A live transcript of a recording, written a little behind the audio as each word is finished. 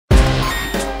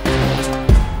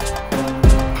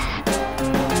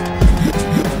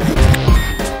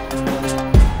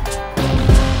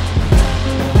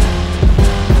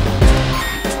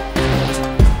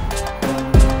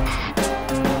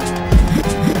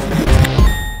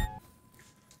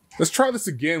Let's try this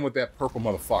again with that purple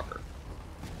motherfucker.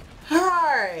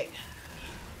 Alright.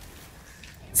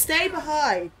 Stay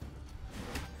behind.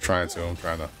 I'm trying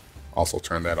to also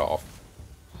turn that off.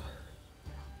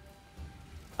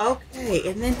 Okay,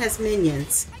 and then has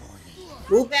minions.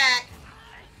 Move back.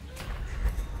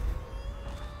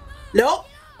 Nope.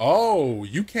 Oh,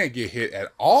 you can't get hit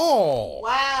at all.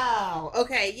 Wow.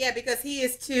 Okay, yeah, because he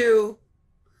is too...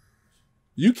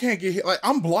 You can't get hit. Like,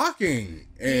 I'm blocking.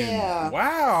 And Yeah.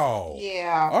 wow.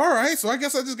 Yeah. All right, so I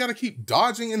guess I just got to keep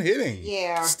dodging and hitting.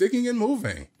 Yeah. Sticking and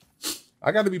moving.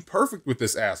 I got to be perfect with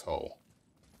this asshole.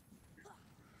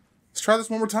 Let's try this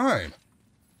one more time.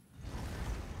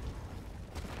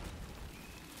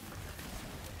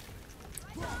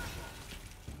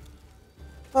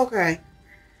 Okay.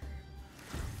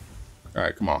 All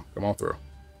right, come on through.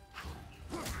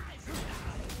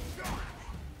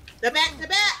 The back, the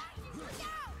back.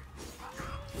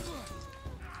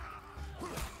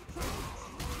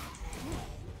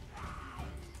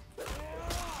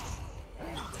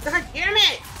 God damn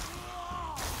it!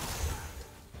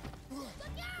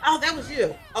 Oh, that was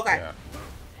you. Okay. Yeah.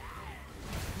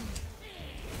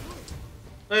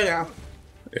 There you go.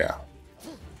 Yeah.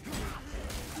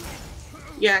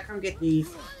 Yeah, come get these.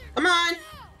 Come on.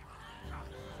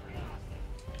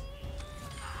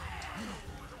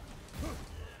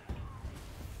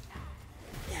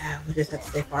 Yeah, we just have to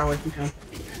stay far away from him.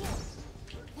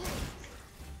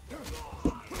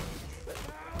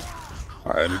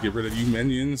 All right, let me get rid of you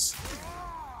minions.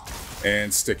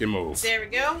 And stick and move. There we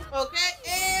go. Okay,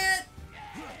 and...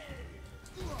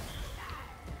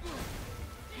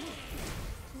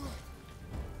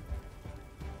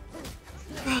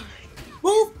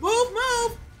 Move, move,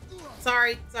 move!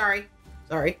 Sorry.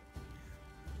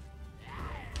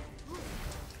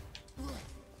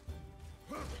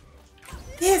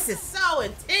 This is so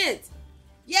intense.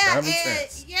 Yeah, and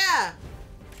intense. yeah.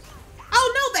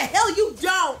 Oh, no, the hell you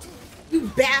don't,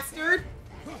 you bastard.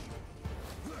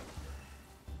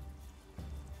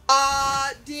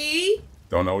 D?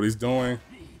 Don't know what he's doing.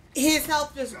 His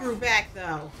health just grew back,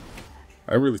 though.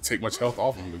 I didn't really take much health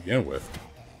off him to begin with.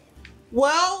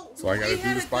 Well, so I gotta do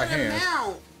this by hand.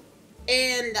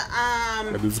 And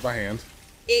I do this by hand.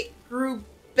 It grew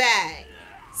back.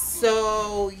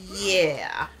 So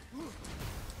yeah.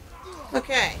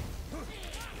 Okay.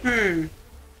 How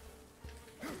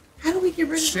do we get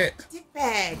rid of the dick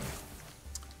bag?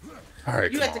 All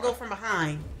right. You have to go from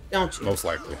behind, don't you? Most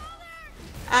likely.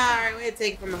 All right, we're gonna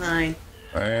take it from behind.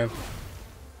 And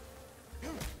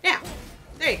yeah,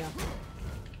 there you go.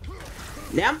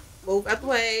 Now move out the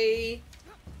way.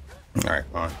 All right,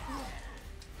 fine.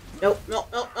 Nope.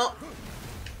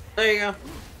 There you go.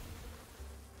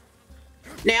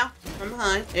 Now, from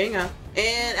behind. There you go.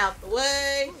 And out the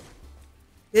way.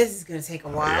 This is going to take a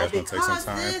while yeah, because take some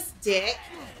time. This dick.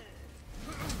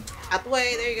 Out the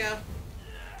way. There you go.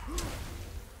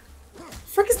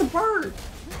 Frick is the bird?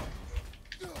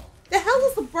 The hell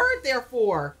is the bird there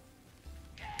for?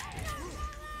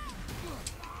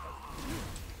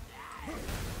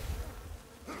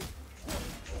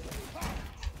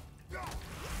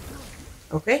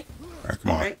 Okay. All right,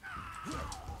 come on. Right.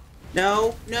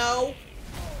 No.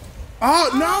 Oh,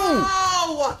 no!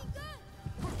 Oh!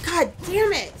 God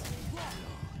damn it.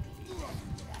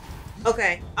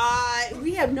 Okay.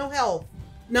 We have no health.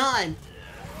 None.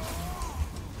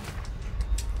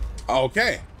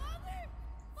 Okay.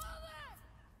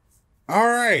 All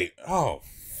right. Oh,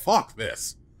 fuck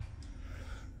this.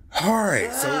 All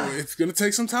right. So it's going to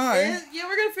take some time. Yeah,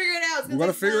 we're going to figure it out. We're going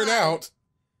to figure it out.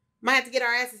 Might have to get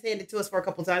our asses handed to us for a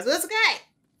couple times, but that's okay.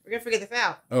 We're going to figure this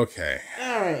out. Okay.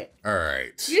 All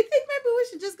right. Do you think maybe we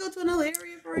should just go to another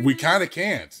area for it? We kind of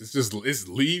can't. It's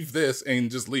leave this and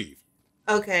just leave.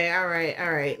 Okay. All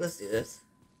right. Let's do this.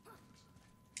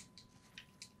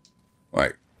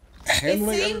 Like,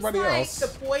 handling everybody else. The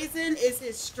poison is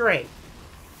his strength.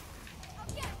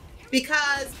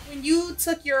 Because when you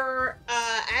took your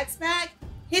axe back,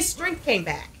 his strength came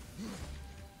back.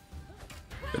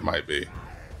 It might be.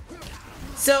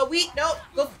 So nope,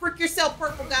 go frick yourself,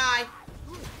 purple guy.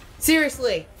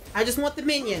 Seriously, I just want the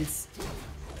minions.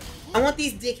 I want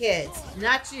these dickheads,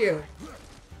 not you.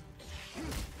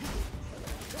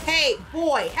 Hey,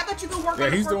 boy, how about you go work on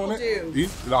the purple dude?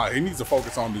 He needs to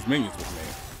focus on these minions with me.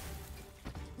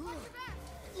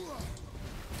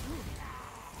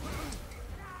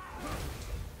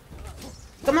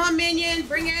 Come on, minion,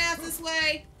 bring your ass this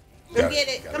way. Go get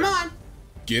it. Come on.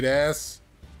 Get ass.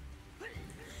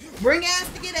 Bring ass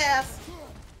to get ass.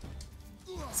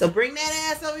 So bring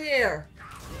that ass over here.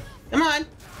 Come on.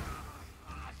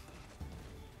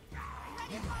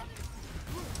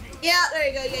 Yeah, there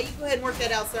you go. Yeah, you go ahead and work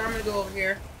that out, sir. I'm gonna go over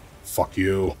here. Fuck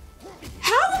you.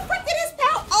 How the frick did his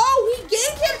power? Oh, he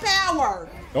gained him power.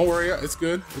 Don't worry, it's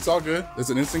good. It's all good. It's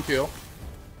an instant kill.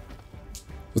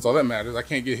 That's all that matters. I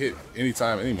can't get hit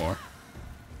anytime anymore.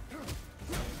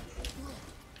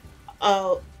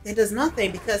 Oh, it does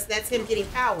nothing because that's him getting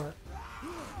power.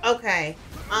 Okay.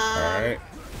 Alright.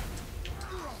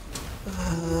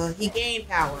 He gained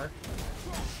power.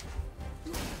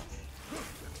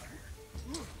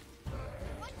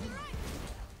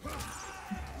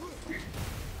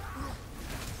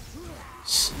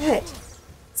 Shit.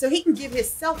 So he can give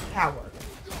himself power.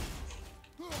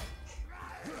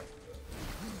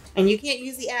 And you can't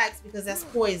use the axe because that's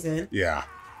poison. Yeah.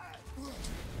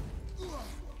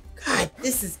 God,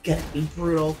 this is gonna be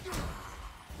brutal.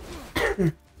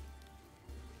 Come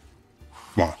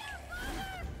on.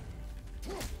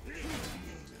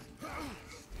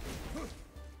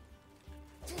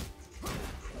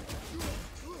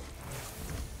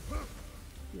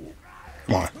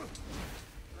 Come on.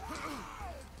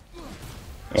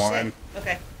 One.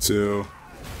 Okay. 2.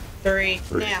 3.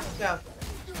 Now, go.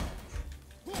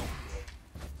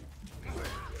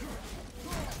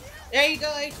 There you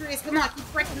go, Atreus. Come on,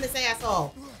 keep breaking this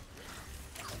asshole.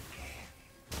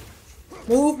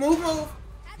 Move, move, move.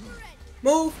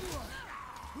 Move.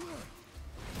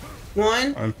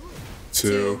 1, 1,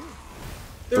 2,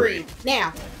 3.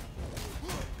 Now.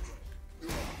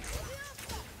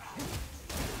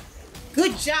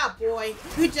 Good job, boy.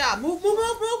 Good job. Move, move,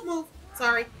 move, move, move.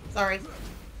 Sorry, sorry.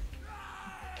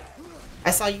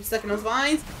 I saw you stuck in those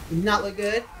vines. Did not look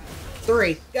good.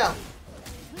 3, go.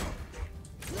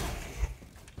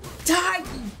 Die,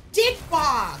 you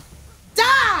dickbag!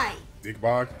 Die!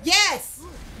 Dickbag. Yes!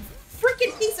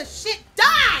 Freaking piece of shit,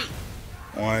 die!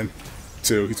 1,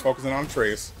 2. He's focusing on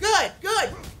Trace. Good, good.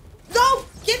 Go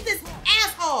get this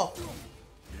asshole.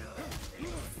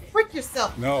 Freak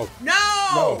yourself. No.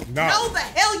 No. No. No, the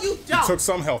hell you He don't. took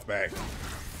some health back.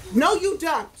 No, you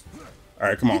don't. All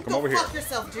right, come on, You come go over here. fuck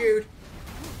yourself, dude.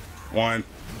 1,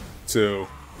 2,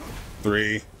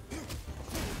 3.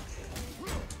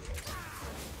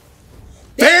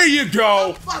 There you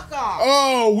go. Fuck off.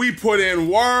 Oh, we put in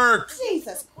work.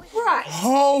 Jesus Christ.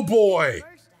 Oh boy.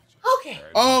 Okay.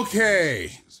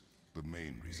 Okay. The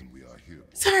main reason we are here.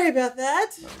 Sorry about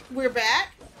that. We're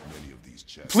back. Many of these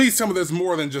chests. Please tell me there's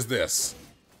more than just this.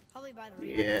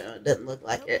 Yeah, it doesn't look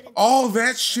like it. All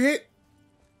that shit?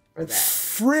 For that.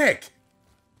 Frick.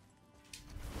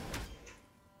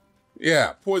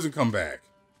 Yeah, poison come back.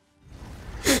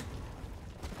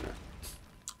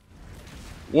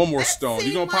 One more stone.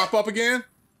 You gonna pop up again?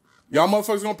 Y'all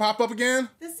motherfuckers gonna pop up again?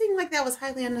 This seemed like that was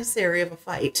highly unnecessary of a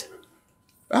fight.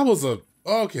 That was a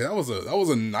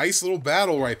nice little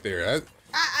battle right there.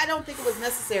 I don't think it was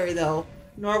necessary though,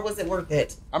 nor was it worth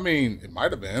it. I mean, it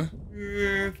might have been.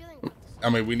 I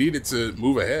mean, we needed to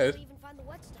move ahead.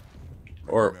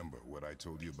 Or Remember what I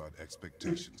told you about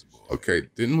expectations, boy. okay,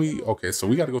 didn't we? Okay, so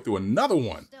we got to go through another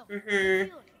one.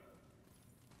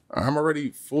 I'm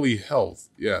already fully health.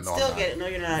 Yeah, no, Still I'm not. get it. No,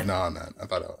 you're not. No, I'm not. I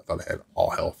thought I had all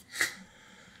health.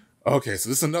 Okay, so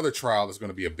this is another trial that's going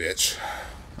to be a bitch.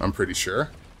 I'm pretty sure.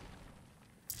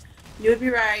 You would be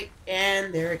right.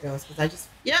 And there it goes. Because I just...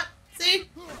 Yep. See?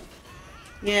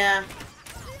 Yeah.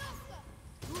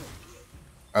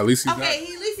 At least he's not. Okay,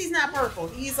 at least he's not purple.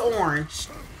 He's orange.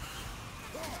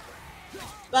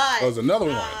 But... There's another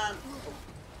one.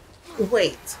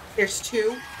 Wait. There's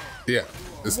 2? Yeah.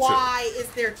 It's Why is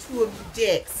there 2 of you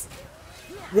dicks?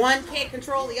 One can't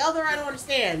control the other? I don't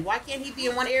understand. Why can't he be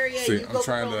in one area and See, you go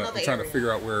control another I'm trying area? to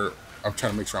figure out where. I'm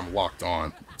trying to make sure I'm locked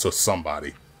on to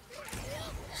somebody.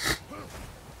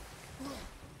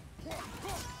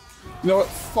 You know what?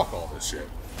 Fuck all this shit.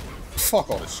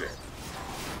 Fuck all this shit.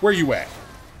 Where you at?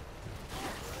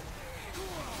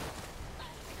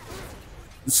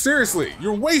 Seriously,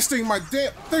 you're wasting my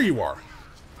damn. There you are.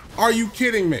 Are you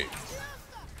kidding me?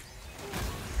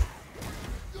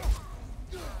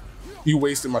 You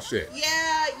wasted my shit.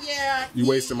 Yeah. You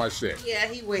wasted my shit. Yeah,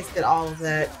 he wasted all of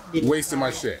that. Wasting my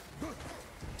shit.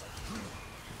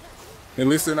 At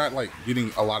least they're not like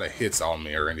getting a lot of hits on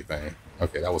me or anything.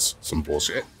 Okay, that was some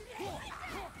bullshit.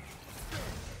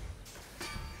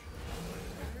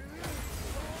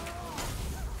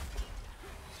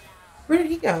 Where did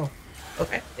he go?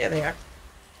 Okay, there they are.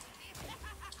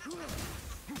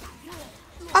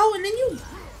 Oh, and then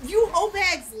you hoe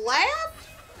bags laugh?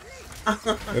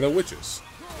 They're the witches.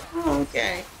 Oh,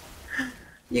 okay.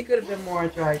 You could have been more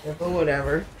attractive, but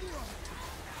whatever.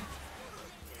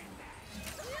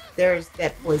 There's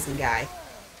that poison guy.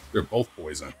 They're both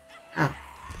poison. Oh.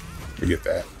 Forget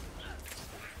that.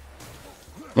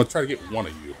 I'm gonna try to get one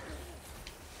of you.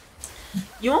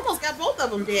 You almost got both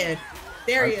of them dead.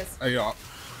 There he is.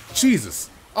 Jesus.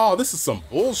 Oh, this is some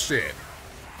bullshit.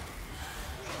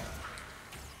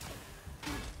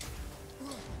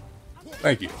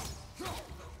 Thank you.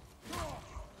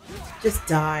 Just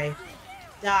die.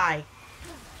 Die.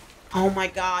 Oh my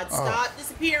God. Stop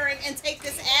disappearing and take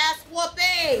this ass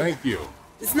whooping. Thank you.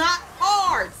 It's not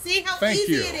hard. See how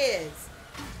easy it is.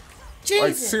 Jesus.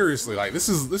 Like, seriously, like, this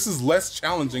is less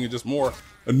challenging and just more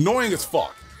annoying as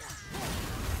fuck.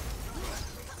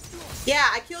 Yeah,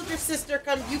 I killed your sister.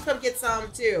 You come get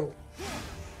some too.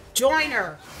 Join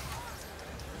her.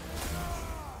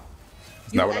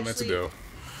 It's not what I meant to do.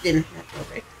 Didn't have to,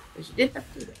 okay. Because you didn't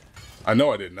have to do that. I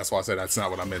know I didn't. That's why I said that's not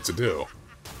what I meant to do.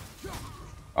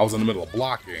 I was in the middle of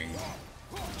blocking,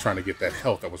 trying to get that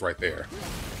health that was right there.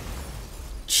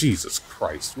 Jesus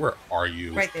Christ, where are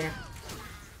you? Right there.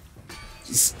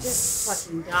 Just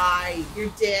fucking die. You're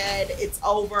dead. It's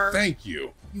over. Thank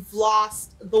you. You've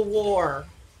lost the war.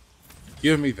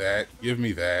 Give me that. Give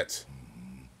me that.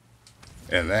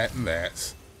 And that and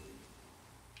that.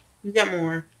 You got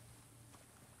more.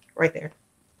 Right there.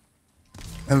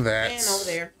 And that. And over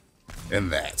there.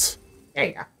 And that. There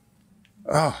you go.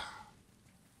 Oh.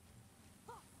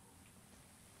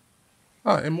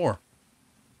 Oh, and more.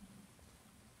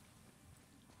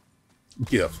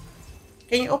 Give.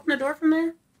 Can you open the door from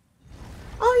there?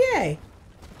 Oh, yay.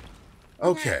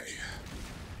 Okay.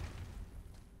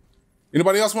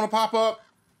 Anybody else want to pop up?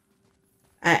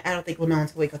 I don't think we'll know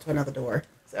until we go to another door.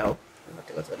 So, we'll have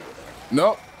to go to another door.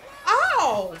 Nope.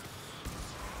 Oh!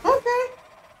 Okay.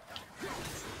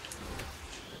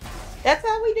 That's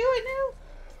how we do it now?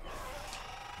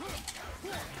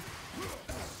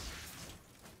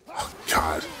 Oh,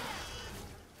 God.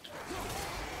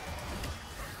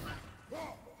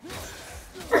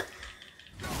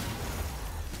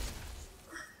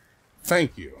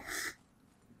 Thank you.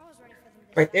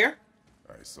 Right there?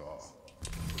 I saw.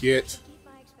 Get. Keep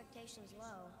my expectations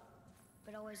low,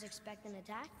 but always expect an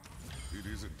attack. It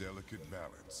is a delicate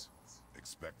balance.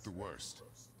 Expect the worst,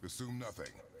 assume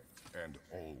nothing, and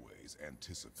always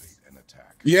anticipate an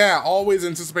attack. Yeah, always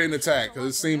anticipate an attack, because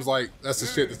it seems like that's the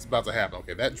shit that's about to happen.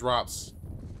 Okay, that drops.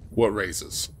 What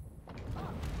raises?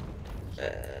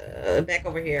 Back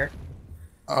over here.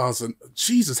 Oh, so,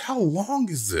 Jesus, how long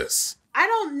is this? I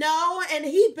don't know, and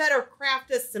he better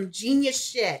craft us some genius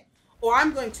shit, or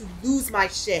I'm going to lose my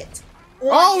shit.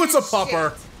 Oh, it's a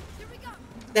pupper.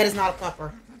 That is not a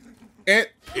pupper. And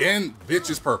bitch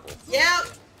is purple.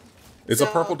 Yep. It's a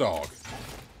purple dog.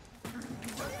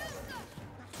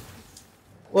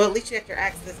 Well, at least you have your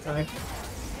axe this time.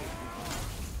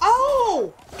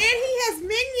 Oh, and he has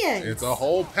minions. It's a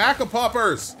whole pack of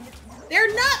puppers.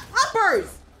 They're not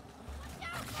puppers.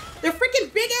 They're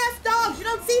freaking big ass dogs. You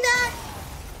don't see that?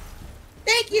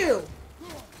 Thank you.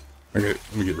 Okay,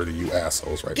 let me get rid of you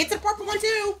assholes right now. Get to the purple one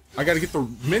too. I gotta get the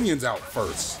minions out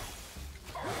first.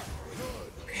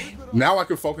 Now I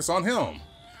can focus on him.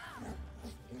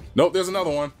 Nope, there's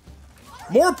another one.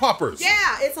 More puppers.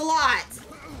 Yeah, it's a lot.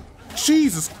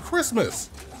 Jesus Christmas.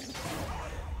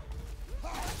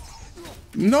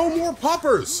 No more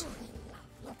puppers.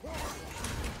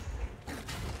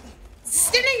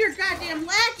 Send in your goddamn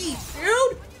lackeys,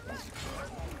 dude.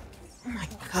 Oh my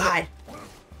God.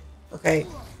 Okay.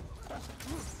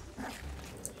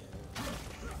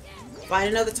 Find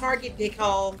another target,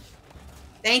 dickhole.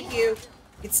 Thank you.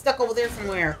 Get stuck over there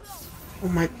somewhere. Oh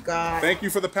my God. Thank you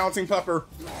for the pouncing pupper.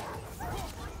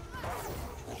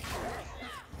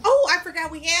 Oh, I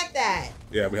forgot we had that.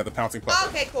 Yeah, we have the pouncing pupper.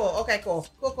 Okay, cool. Okay, cool.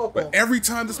 Cool. But every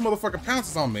time this motherfucker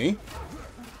pounces on me.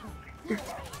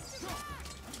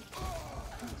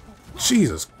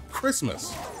 Jesus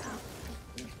Christmas.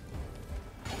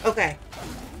 Okay.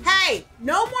 Hey,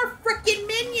 no more freaking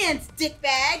minions,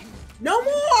 dickbag. No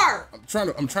more.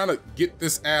 I'm trying to get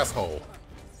this asshole.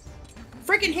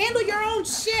 Freaking handle your own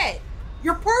shit.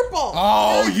 You're purple.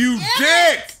 Oh, you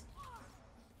dick!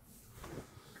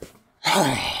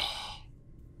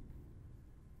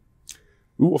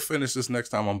 We will finish this next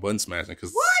time on button smashing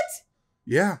because What?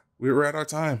 Yeah, we were at our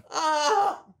time.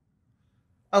 Oh.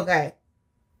 Okay.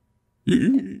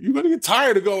 You're gonna get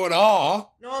tired of going, aw.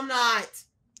 No, I'm not.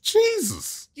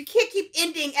 Jesus. You can't keep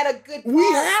ending at a good part. We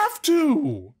have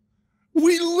to.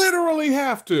 We literally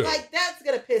have to. Like, that's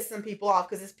gonna piss some people off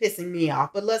because it's pissing me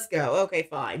off. But let's go. Okay,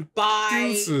 fine. Bye.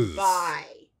 Deuces. Bye.